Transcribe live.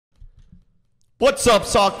What's up,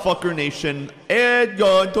 Sockfucker Nation? And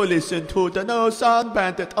you're going to listen to the No Sound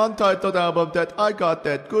Bandit Untitled album that I got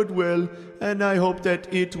at Goodwill, and I hope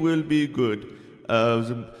that it will be good.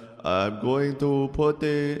 I'm going to put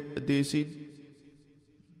the CD.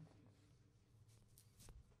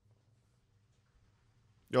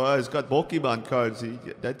 Oh, it's got Pokemon cards.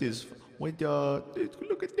 That is. Wait,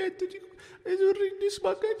 look at that. Is it this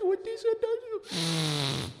bucket? What is it?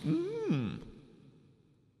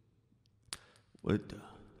 What?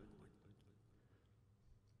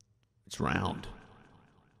 It's round.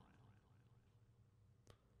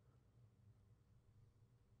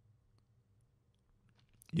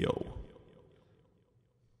 Yo.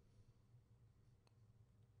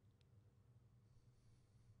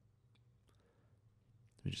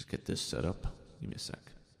 Let me just get this set up. Give me a sec.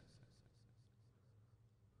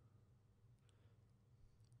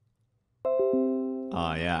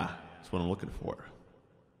 Ah, yeah. That's what I'm looking for.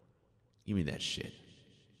 Give me that shit.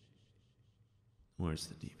 Where's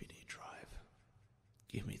the DVD drive?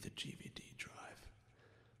 Give me the DVD drive.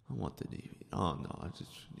 I want the DVD. Oh, no. I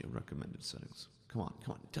just recommended settings. Come on.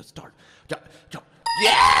 Just start. Jump.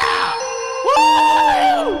 Yeah! Woo!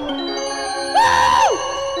 Woo!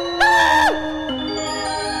 Woo!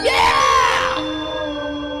 Yeah!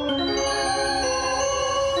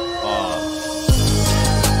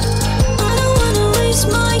 I don't wanna waste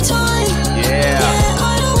my time. Yeah.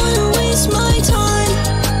 I don't wanna waste my time.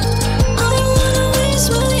 I don't wanna waste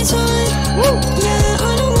my time. Woo! Yeah,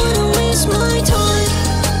 I don't wanna waste my time.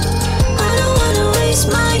 I don't wanna waste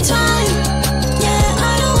my time. Yeah,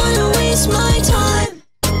 I don't wanna waste my time.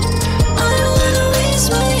 I don't wanna waste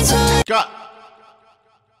my time. God.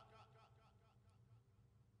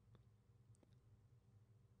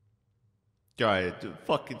 Guy, the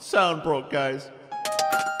fucking sound broke, guys.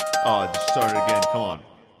 Oh, just start it again. Come on.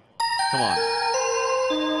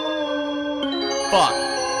 Fuck.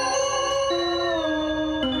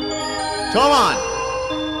 Come on.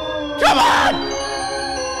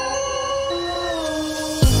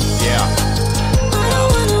 Yeah. I don't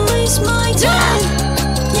wanna waste my time.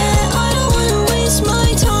 Yeah, I don't wanna waste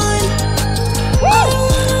my time. I don't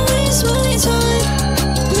wanna waste my time.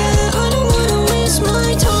 Yeah, I don't wanna waste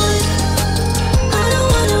my time. I don't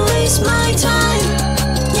wanna waste my time.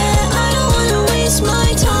 Yeah, I don't wanna waste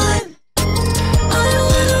my time. I don't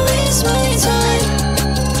wanna waste my time.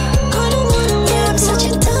 I don't wanna. Yeah, I'm such a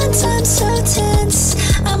dunce. I'm so tense.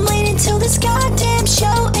 I'm waiting till this goddamn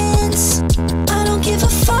show ends. I don't give a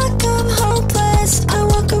fuck. I'm hopeless. I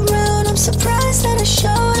walk around. I'm surprised that I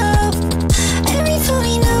showed up.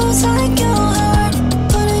 Everybody knows I go hard,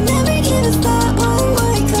 but I never give a thought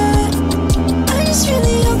like that. I just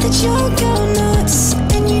really hope that you'll go nuts.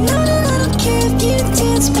 And you know that I don't care if you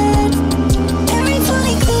dance bad.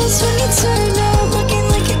 Everybody close when you turn up, looking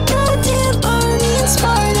like a goddamn army in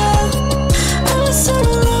Sparta. I was so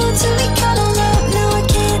alone till we cuddled up. Now I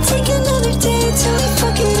can't take another day till we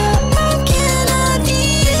fuck it up. How can I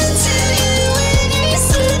be into you when you're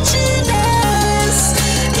such an ass?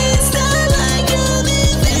 It's not like I'm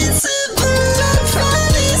invincible, I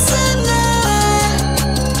promise I'm not.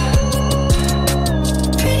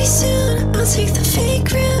 Pretty soon I'll take the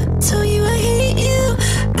fake route, tell you I hate you.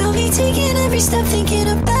 I'll be taking every step thinking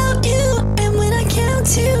about you. And when I count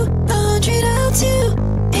to 100, I'll do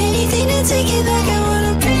anything to take it back. I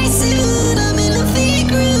wanna pretty soon. I'm in a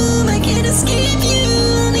fake room, I can't escape you.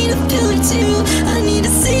 I need a pill or two, I need to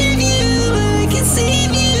save you, or I can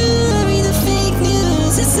save you. I read the fake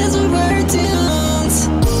news, it says we're doomed.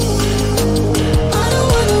 I don't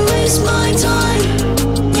wanna waste my time.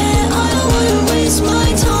 Yeah, I don't wanna waste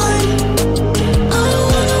my time. I don't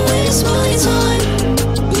wanna waste my time.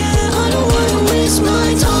 Yeah, I don't wanna waste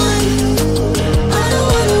my time. I don't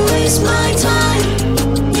wanna waste my time.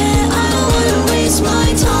 Yeah, I don't wanna waste my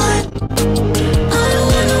time. I don't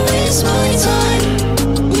wanna waste my time.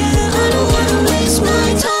 Yeah, I don't wanna waste my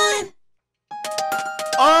time.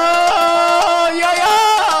 Oh, yeah.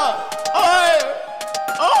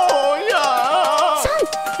 Oh, yeah.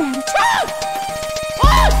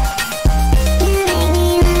 What?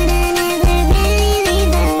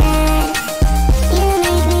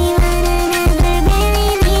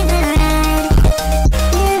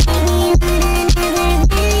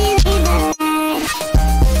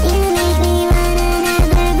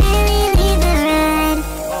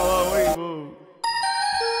 Oh, wait, move.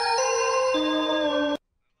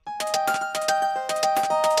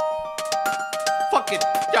 Fucking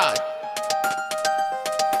God.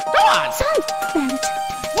 Come on.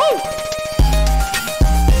 Woo.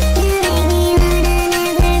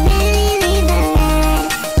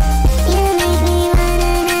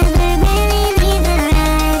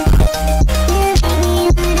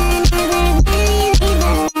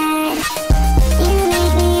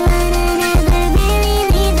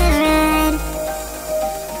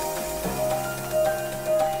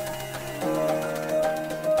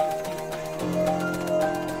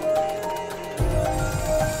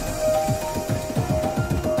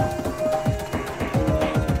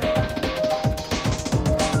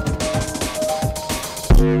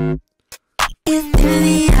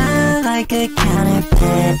 never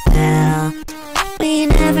fit well. We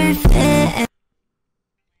never fit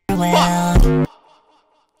well.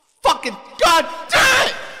 Fucking god damn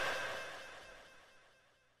it!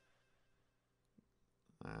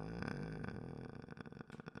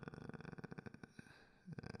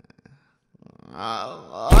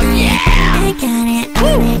 Oh yeah! I got it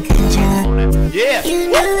under control. Yeah! You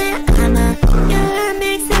know that I'm a girl,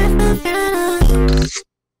 makes her feel.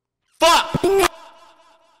 Fuck!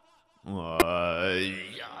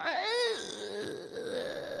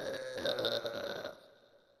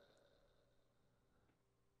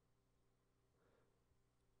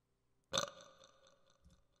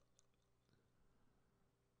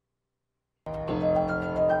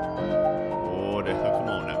 Oh, the hell, come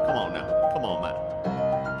on now, come on, man.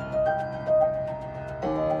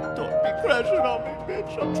 Don't be crashing on me,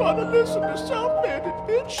 bitch. I'm trying to listen to South Bandit,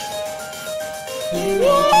 bitch.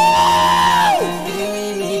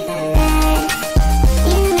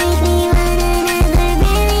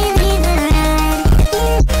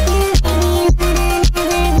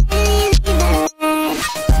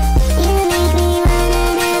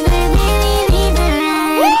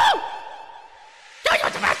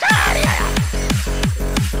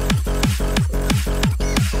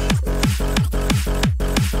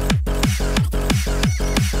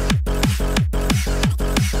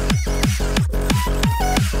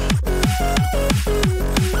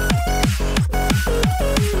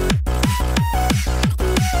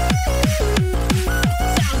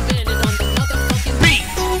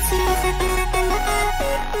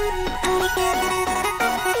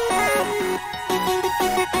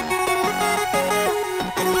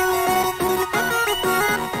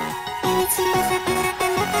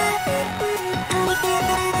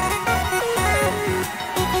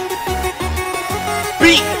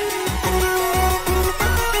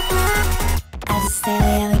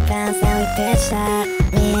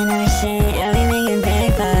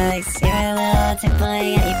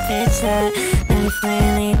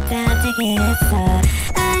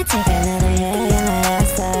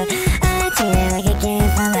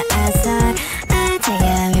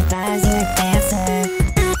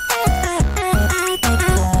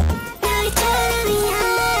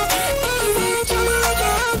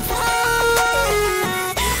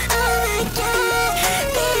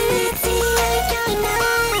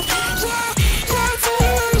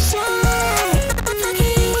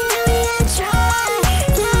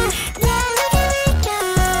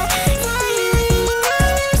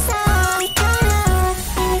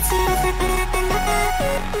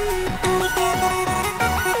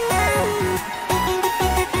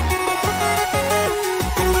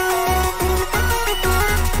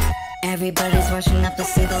 Everybody's rushing up to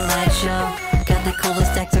see the light show. Got the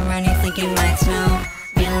coolest decks around, you think it might snow.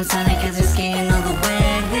 Feeling sunny cause you're skiing all the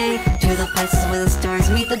way to the places where the stars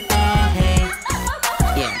meet the day.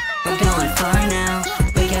 Yeah, we're going far now.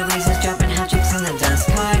 We got razors dropping hot chicks on the dust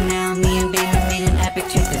card now. Me and baby made an epic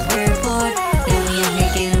chase cause we're bored. Then we are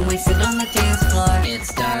here getting wasted on the dance floor. It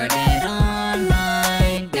started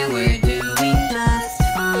online, now we're doing just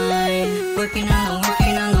fine. Working on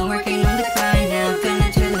the grind now.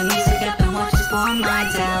 Gonna turn the music up and watch this for my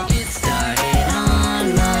town. It started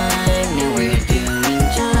online, now we're doing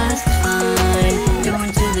just fine.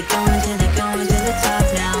 Going to the top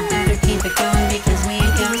now. Better keep it going because we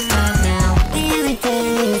ain't gonna stop now. The other day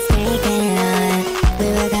we was taking on. We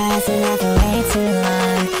were gassing out for way too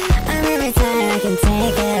long. I'm never tired, I can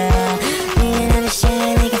take it all. We can have a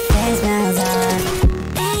shit, make a face bounce on.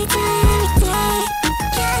 They do it every day.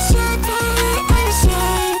 Cash out there, every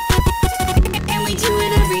shade. And we do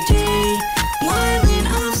it every day. Wildin'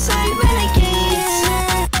 off-site renegades.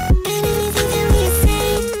 And anything that we say,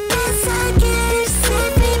 that's all good,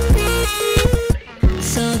 separate.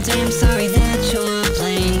 So damn sorry that you're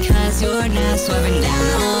playing, cause you're now swerving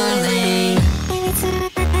down our lane.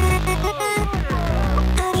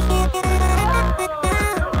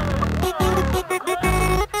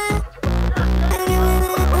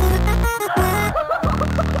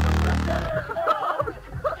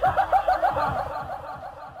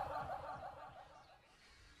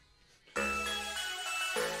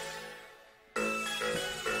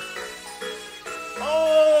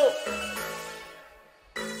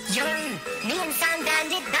 Me and Sound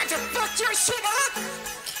Bandit about to fuck your shit up.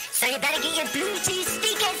 So you better get your Bluetooth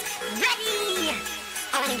speakers ready.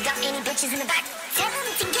 I ain't got any bitches in the back. Tell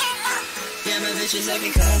them to get up. the bitches I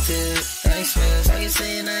can come to. Thanks, man. How you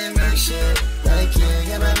saying I ain't rock shit? Like you,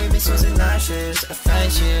 yeah, my remix wasn't nauseous. I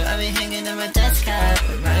fight you, I been hanging on my desk cat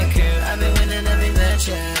with my crew. I been winning every match,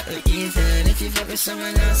 yeah. Or even if you fuck with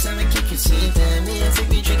someone else, I'ma kick your teeth in. Me and Tick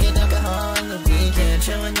be drinking alcohol on the weekend,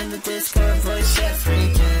 chilling in the Discord, voice chat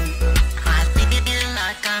freaking. I feel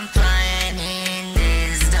like I'm flying in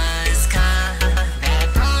this dust car. That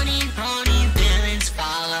pony villains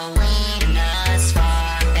following us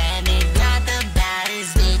far. And they got the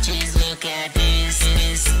baddest bitches. Look at this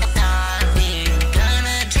star. We're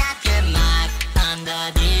gonna drop your mark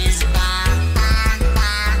under this bar.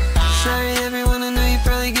 Sorry everyone, I know you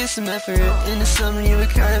probably get some effort. In the summer you were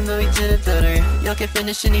crying, but we did it better. Y'all can't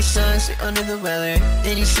finish any songs, we're under the weather.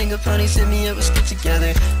 Any single ponies hit me up, we'll stick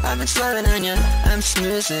together. I've been slapping on ya, I'm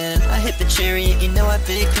snoozing. I hit the cherry, you know I've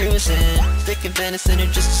been cruising. Thick and Bandit Center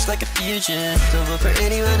just like a fusion. Don't vote for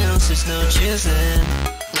anyone else, there's no choosing.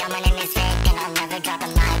 Yeah, my name is Vic, and I'll never drop a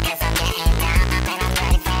mic, cause I'm getting down, and I'm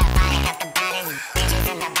ready for a fight. Got the baddest bitches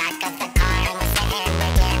in the back of the car, and we're sitting,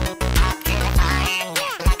 we're getting up to the far end.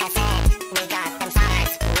 Yeah, like I said, we got them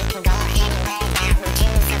stars, we can go anywhere that we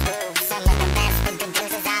choose. Cause we're some of the best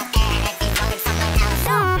producers out there, and if you vote for someone else,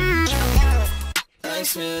 you lose.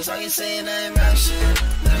 Thanks, Miss, all you saying I ain't rock shit.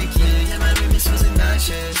 Like you, yeah, my remix was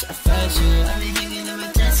obnoxious. I fight you, I be hanging on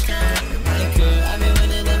my desk cat with my crew. I be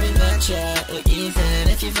winning every match, yeah. Or even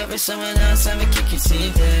if you fuck with someone else, I'ma kick your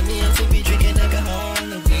teeth in. Me and Tick be drinking alcohol on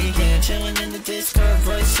the weekend, chilling in the Discord,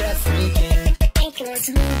 voice chat freaking. Thank you, it's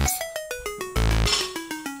moves.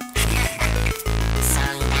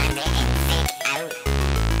 Song Bandit and Vic out.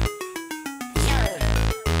 Yo,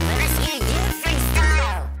 well, let's hear you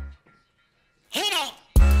freestyle. Hit it.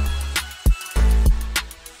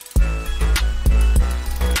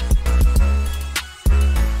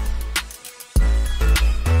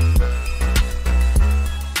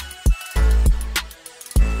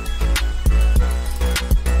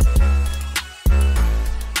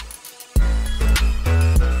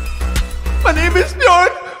 My name is Nyan.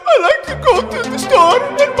 I like to go to the store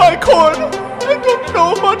and buy corn. I don't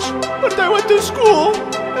know much, but I went to school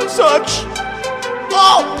and such.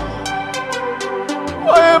 Oh!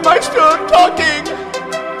 Why am I still talking?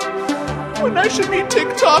 When I should be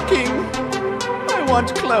tick-tocking. I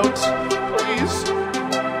want clout, please.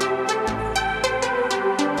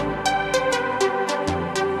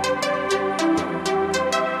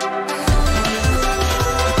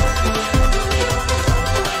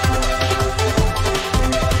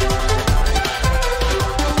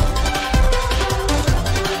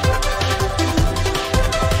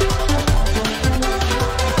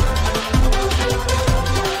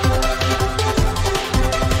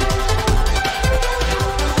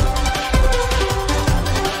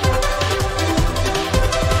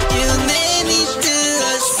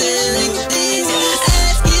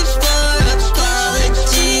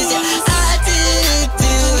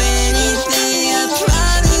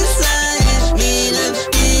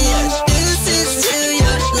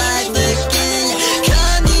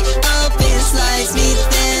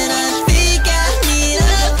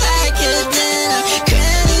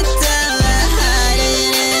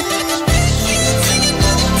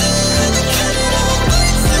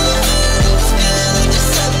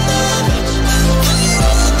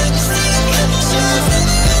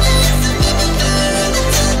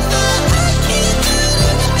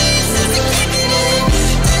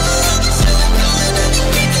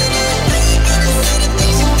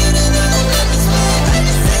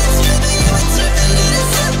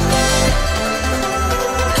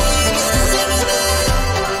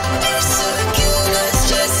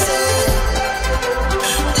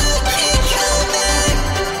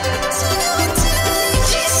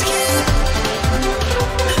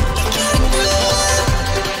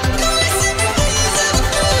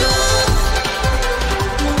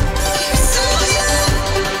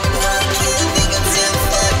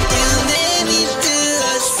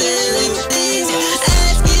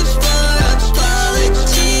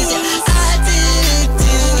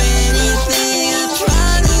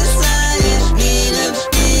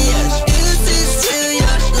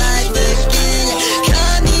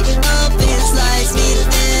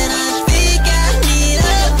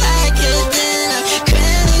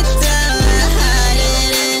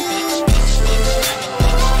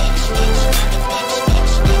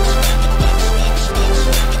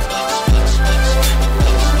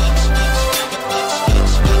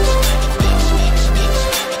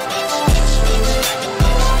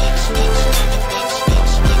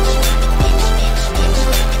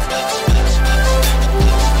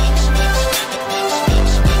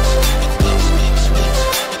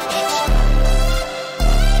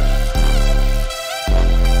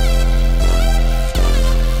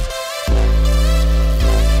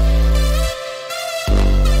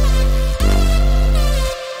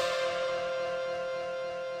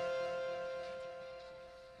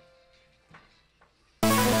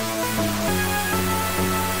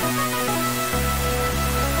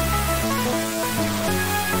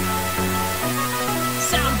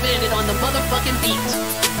 motherfucking beat.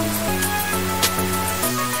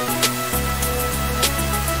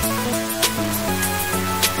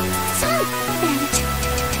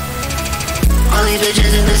 All these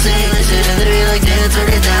bitches in the city listen to me like they turn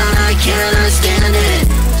it down, I can't understand it.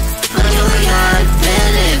 Like oh my god,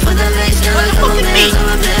 bandit, put that bass down like a man, I'm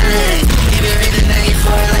a bandit. Give your everything back and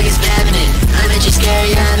forth like it's happening. I bet you scared,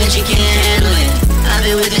 yeah, I bet you can't handle it. I've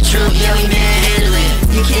been with the truth, yeah, we can't handle it.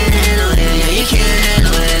 You can't handle it, yeah, you can't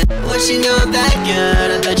handle it. What you know about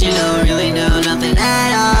good? I bet you don't really know nothing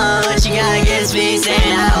at all. What you got against me, say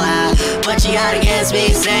it out loud. What you got against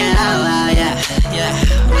me, say it out loud, yeah, yeah.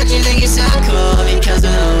 What you think is so cool because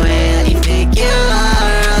of the way that you think you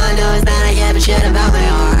are. All I know is that I give a shit about my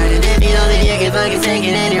heart. And if you know that you can fucking take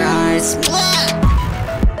it in your hearts.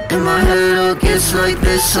 In my head it gets like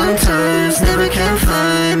this sometimes, never can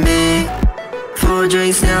find me. 4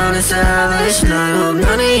 drinks down, it's a hellish night, hope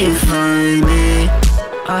none of you find me.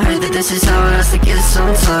 I heard that this is how it has to get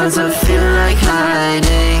sometimes, I feel like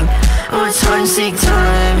hiding. Oh, it's hard to seek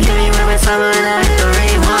time, hit me with my time and I hit the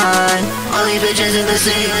rewind. All these bitches in the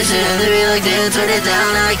city listen to me like they turn it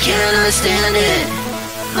down, I can't understand it.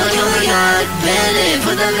 Like oh my god, bandit,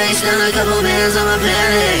 put that bass down a couple bands, I'm a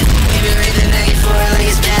panic. Give your everything back and forth like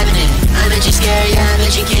it's happening. I bet you scared, yeah, I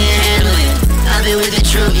bet you can't handle it. I've been with the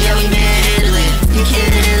truth, yeah, we can't handle it. You can't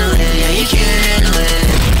handle it, yeah, you can't handle it.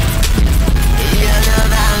 You know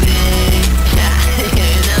about me, yeah,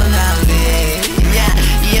 you know about me, yeah,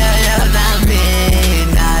 you know about me,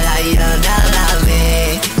 nah, nah, you know about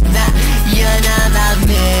me, nah, you know about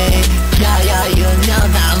me, yeah, yeah, you know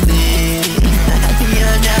about me, you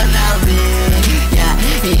know about me, yeah,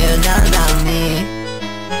 you know about me.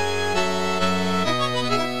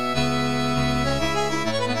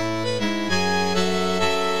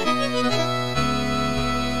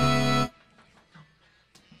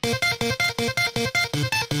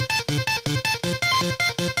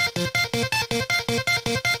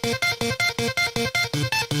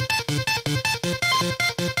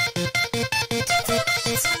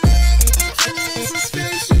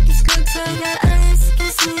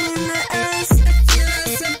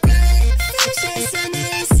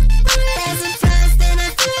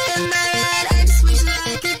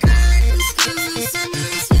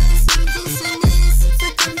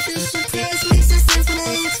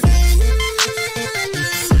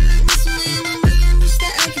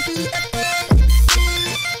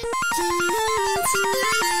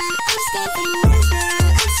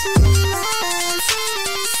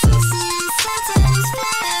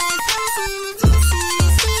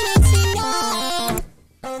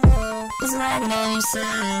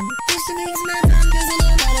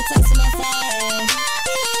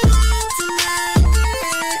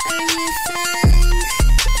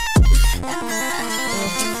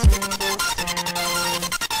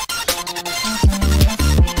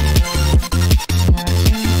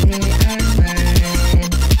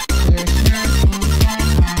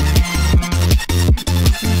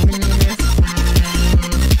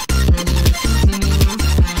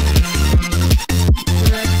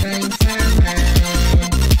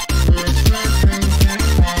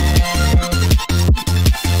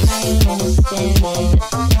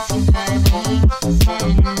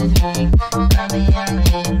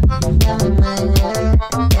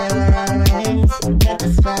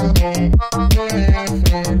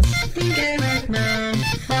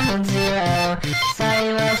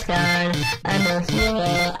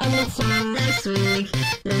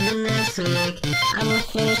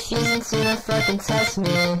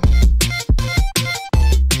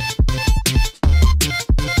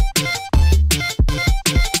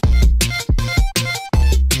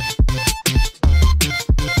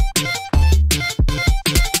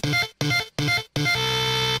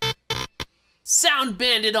 Sound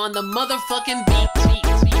Bandit on the motherfucking beat. I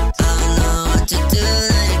don't know what to do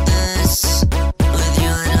like this. With you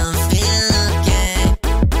I don't feel okay.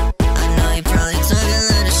 I know you probably talk a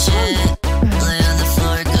lot of shit. Lay on the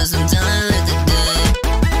floor cause I'm done with the day.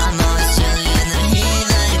 I'm always chilling in the heat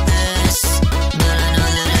like this. But I know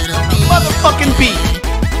that it'll be Motherfucking okay. beat.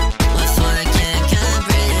 What for I can't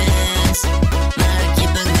comprehend. But I keep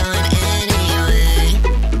on going anyway.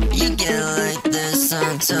 You get like this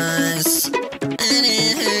sometimes. And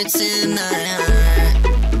it hurts in my heart.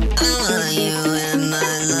 I want you in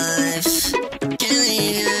my life. Can't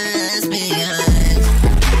leave your ass behind.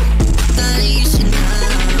 Thought you should know.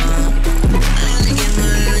 I like it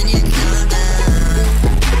more when you calm down.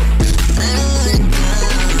 I don't wanna go.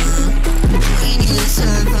 We need to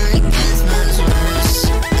talk or it gets much worse.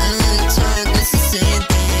 I don't wanna talk, it's the same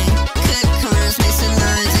thing. Cut corners, make some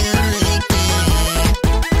lines, and I'm making.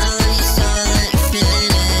 I want you so let it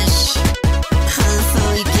finish.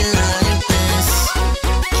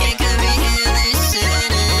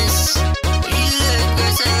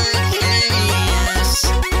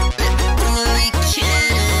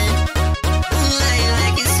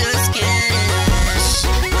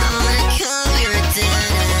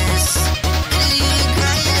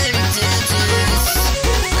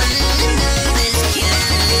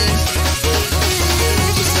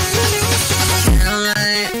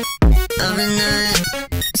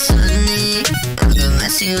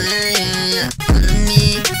 messy way, yeah. Under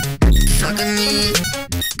me, fucking me,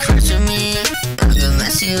 crushing me. I got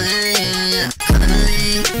messy way, yeah.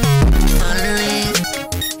 Finally,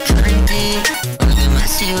 cutting deep. I got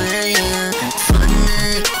messy way, yeah. Fun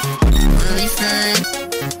night, we'll be fine.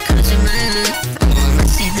 Crushing me, I got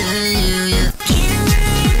messy day, yeah.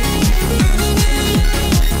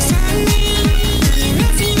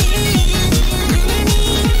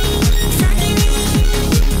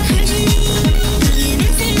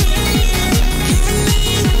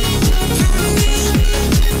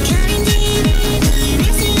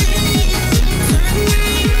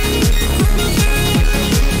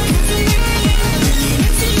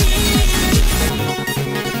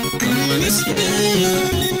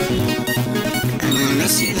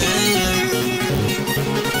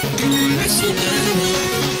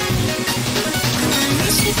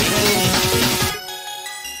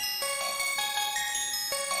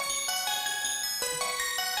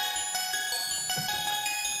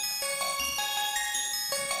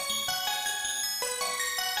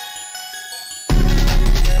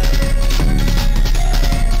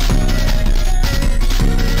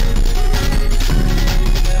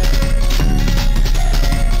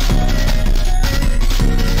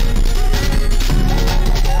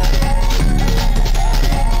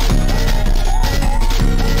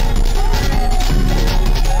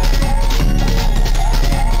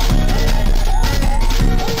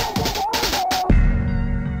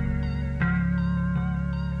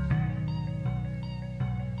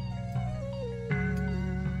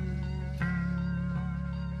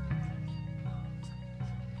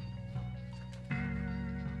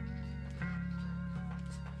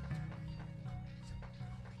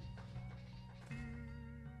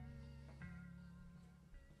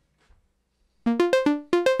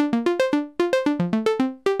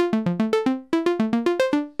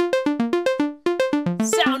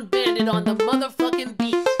 Sound Bandit on the motherfucking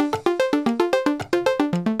beat.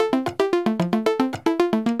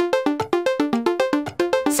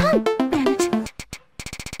 Sound Bandit.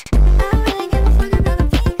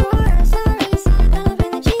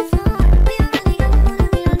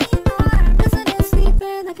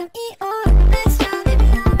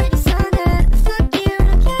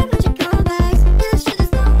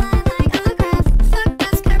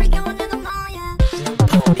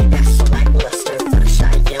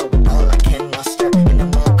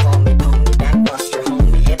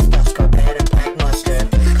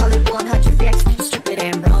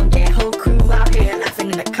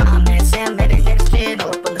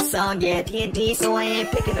 Yeah, D&D, so I ain't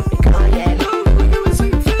picking up your call yet.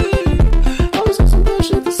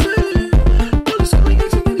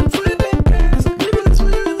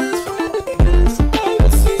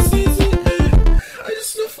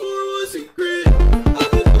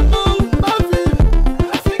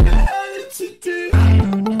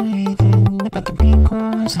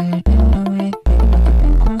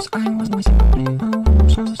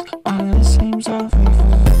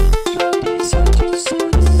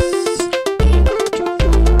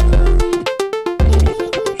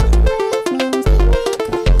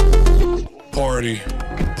 Party,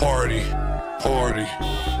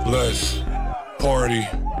 let's party,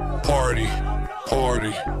 let's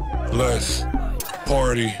party, let's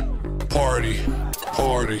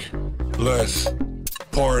party, let's party, let's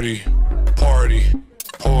party,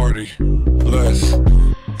 let's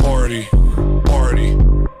party, let's party.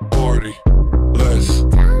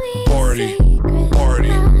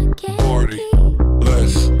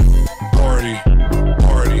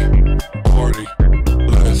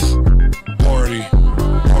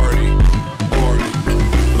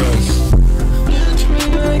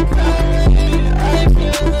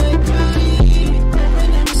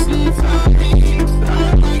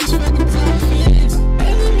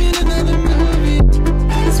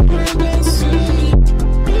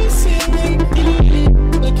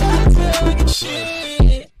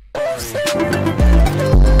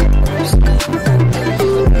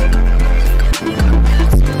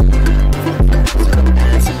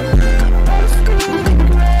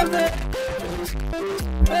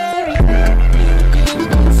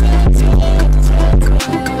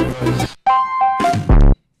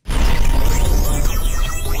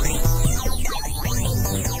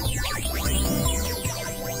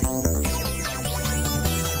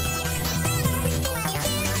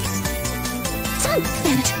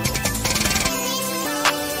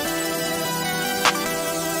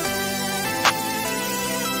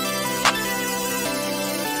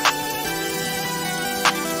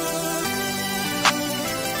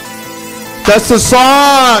 That's the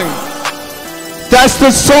song. That's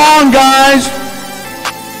the song, guys.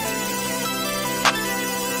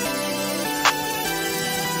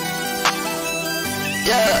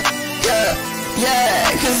 Yeah,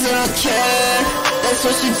 cause I don't care. That's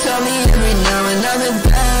what you tell me every now and then.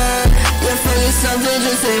 You're fucking something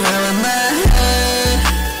just ain't right with my head.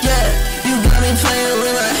 Yeah, you got me playing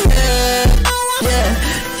with my head.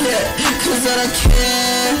 Yeah, cause I don't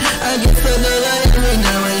care. I get further light every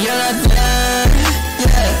now and you're not there.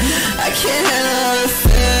 Yeah, I can't handle all the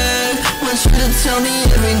fear. Want you to tell me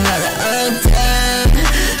every night that I'm dead.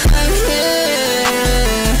 I'm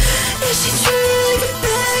here. Is she truly like a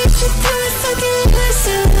bag? She do it fucking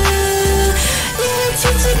listen. Yeah,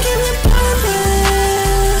 teacher, give me power.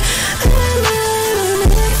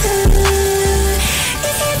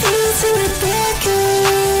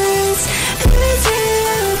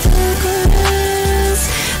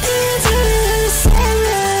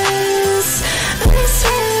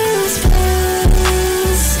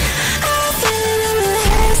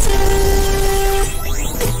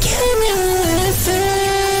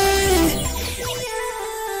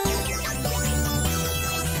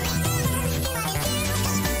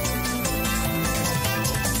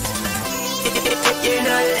 You're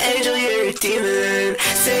not an angel, you're a demon.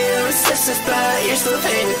 Say you're obsessive, but you're still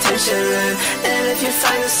paying attention. And if you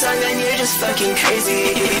find a song, then you're just fucking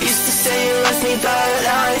crazy. You used to say you love me, but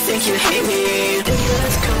now I think you hate me.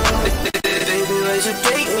 Let's go, baby, why'd you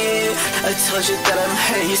break me? I told you that I'm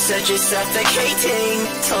hurt, you said you're suffocating.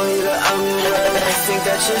 Told me that I'm well, I think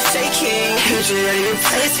that you're faking. Heard you ready to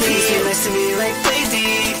replace me. Please be nice to me like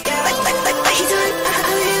lazy. What you doing?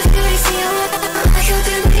 I'm here to see you. I feel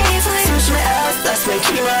good, switch my ass, that's my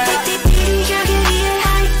key mark. You're gonna be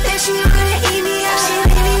high, then she gonna eat me up. She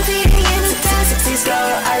made me bleeding in the dust. Please go,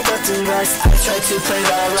 I got to rest. I tried to play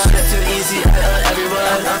the run, it's too easy, I owe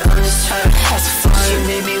everyone. I'm just trying to have some fun. She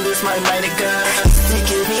made me lose my mind again. She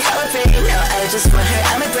give me hella pain, now I just want her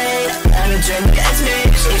out my brain. I'm a dream against me,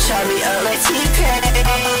 she shot me up like T-Pain.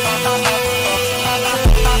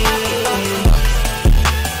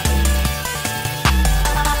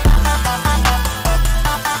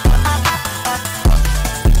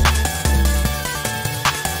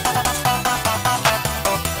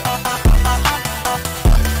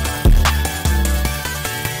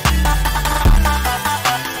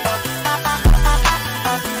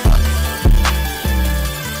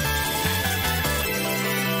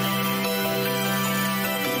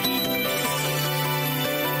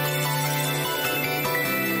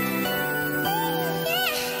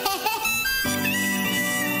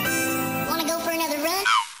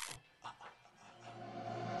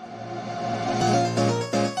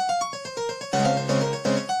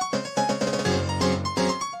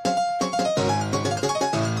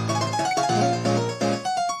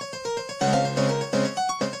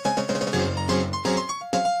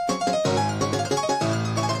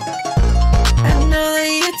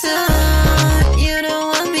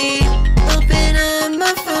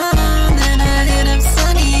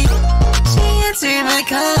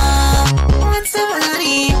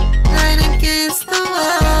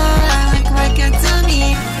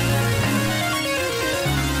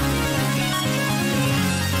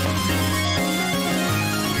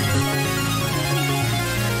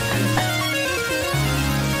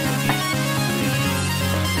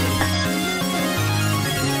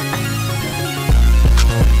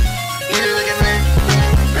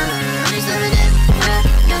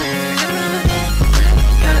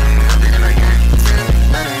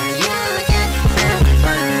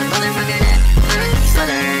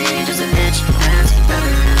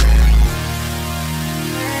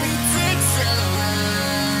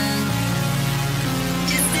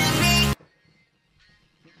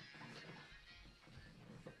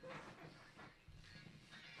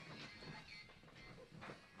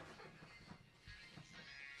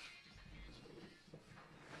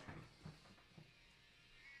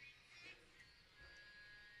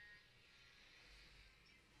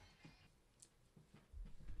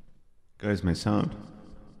 Guys, my sound.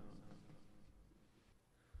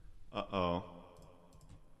 Uh-oh.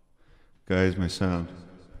 Guys, my sound.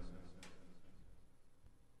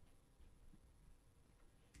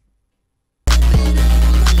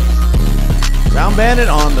 Sound Bandit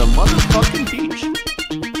on the motherfucking beach.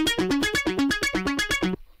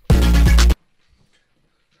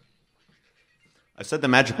 I said the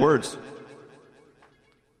magic words.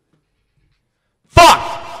 Fuck!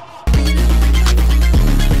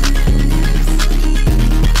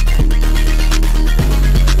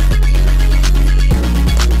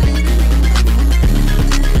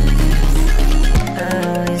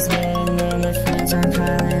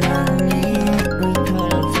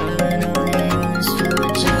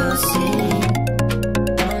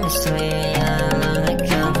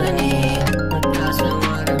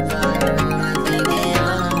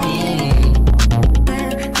 Me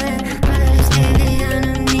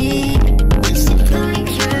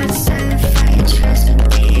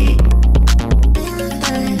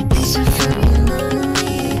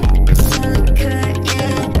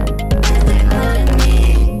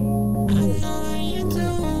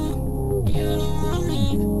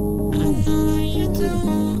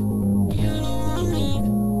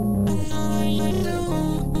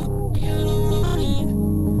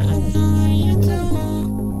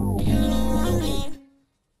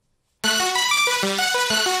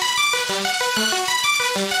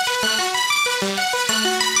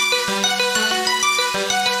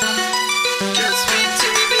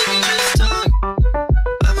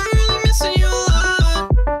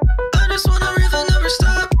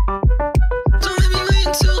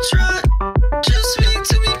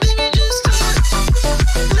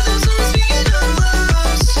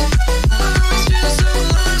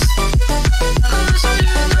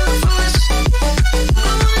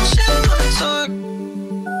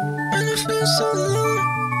feel so alone.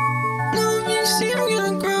 Now you see I'm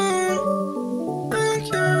getting grown. I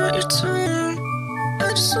don't care about your tone. I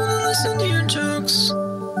just wanna listen to your jokes.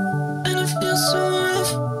 And it feels so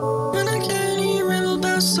rough when I can't hear ramble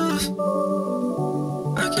about stuff.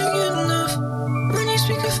 I can't get enough. When you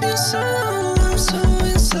speak, I feel so alone. I'm so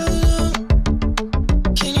inside out.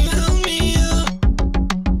 Can you help me out?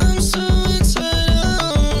 I'm so inside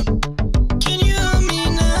out. Can you help me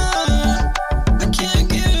now? I can't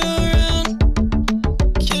get around.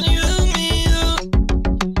 Can you help me out?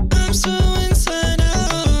 I'm so inside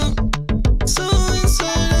out. So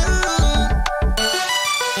inside out.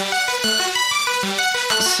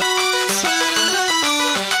 So inside out.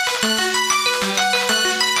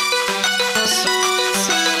 So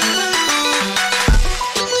inside out.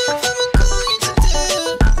 You know if I'ma call you today,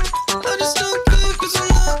 I just don't care 'cause I'm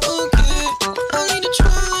not okay. I need to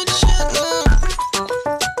try to shut now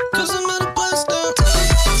 'cause I'm at a blast now.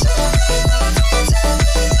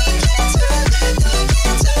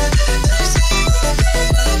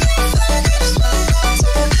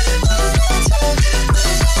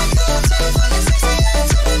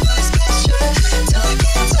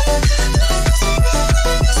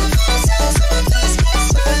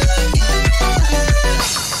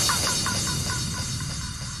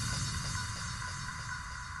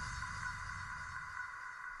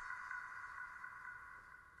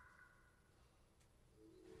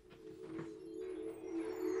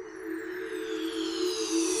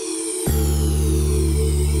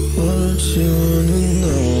 What you wanna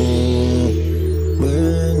know?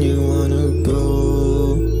 When you wanna go?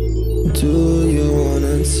 Do you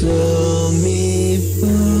wanna tell me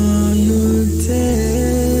why you're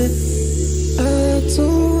dead? I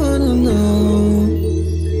don't wanna know.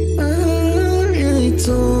 I really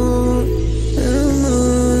don't. Am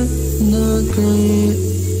I not great?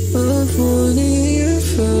 Avoiding your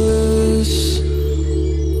face.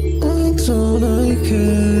 Why don't I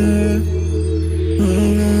care?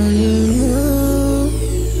 Where are you now?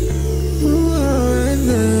 You are right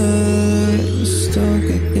there, stuck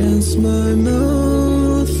against my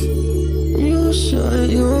mouth. You shut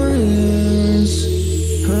your ears,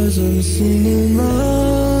 'cause I'm singing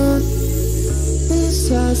loud. This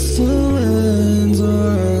has to end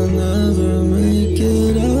or I'll never make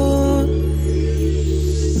it out.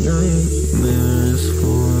 Nightmares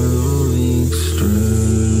for a week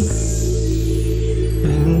straight.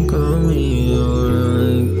 Think I'll be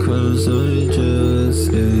alright 'cause I just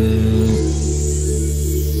ate.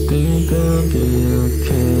 Think I'll be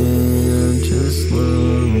okay, I'm just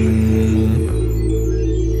lonely.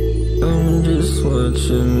 I'm just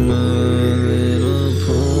watching my little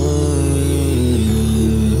pony.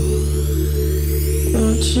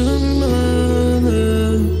 Watching my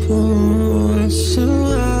little pony. Watching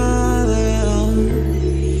my little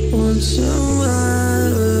pony. Watching my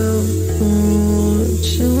little pony.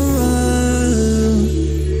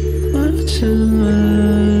 Watching my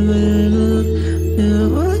little, yeah,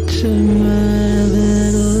 watching my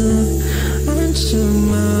little, watching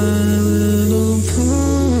my little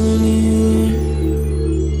pony.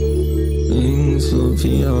 Things will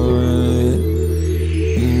be alright,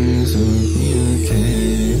 things will be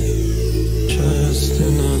okay. Just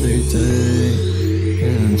another day,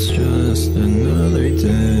 it's just another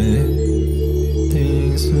day.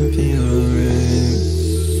 Things will be alright,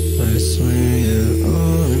 I swear you're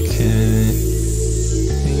okay.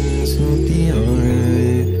 Things will be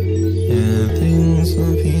alright, yeah, things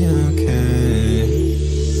will be okay.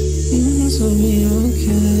 Things will be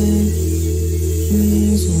okay,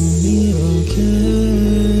 things will be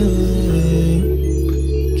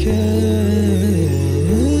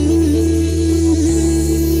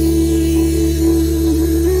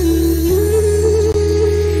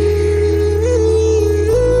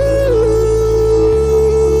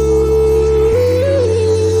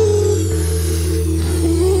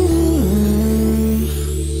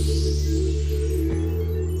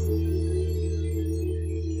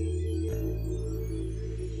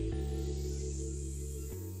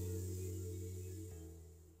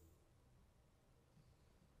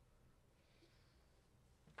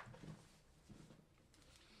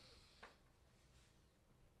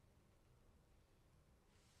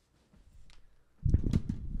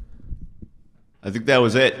I think that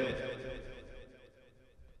was it.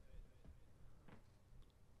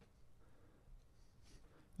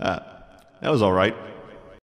 That was all right.